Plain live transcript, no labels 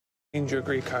Change your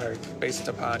green card based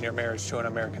upon your marriage to an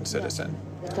American citizen.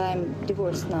 I'm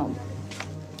divorced now.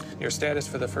 Your status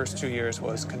for the first 2 years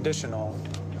was conditional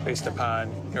based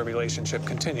upon your relationship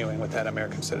continuing with that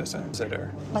American citizen.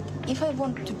 But if I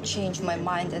want to change my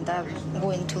mind and I'm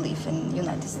going to live in the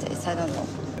United States, I don't know.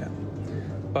 Yeah.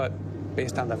 But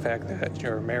based on the fact that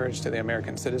your marriage to the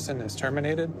American citizen is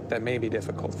terminated, that may be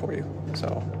difficult for you.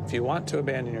 So if you want to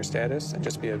abandon your status and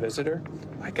just be a visitor,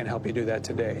 I can help you do that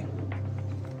today.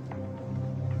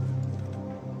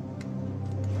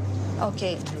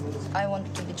 Okay, I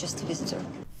want to be just a visitor.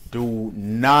 Do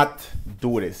not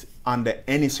do this under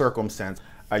any circumstance.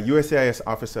 A USCIS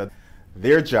officer,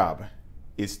 their job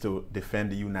is to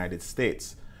defend the United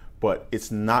States, but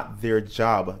it's not their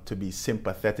job to be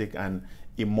sympathetic and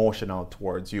emotional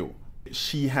towards you.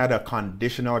 She had a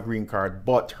conditional green card,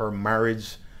 but her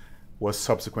marriage was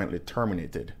subsequently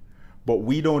terminated. But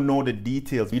we don't know the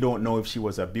details. We don't know if she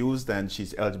was abused and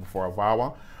she's eligible for a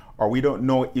VAWA, or we don't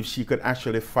know if she could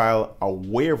actually file a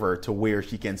waiver to where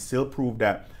she can still prove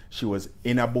that she was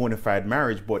in a bona fide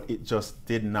marriage, but it just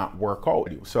did not work out.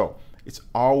 So it's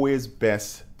always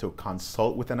best to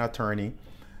consult with an attorney.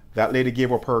 That lady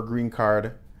gave up her green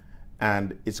card,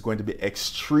 and it's going to be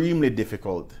extremely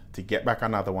difficult to get back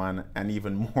another one, and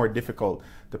even more difficult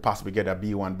to possibly get a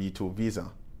B1, B2 visa.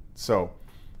 So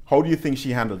how do you think she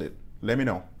handled it? Let me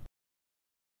know.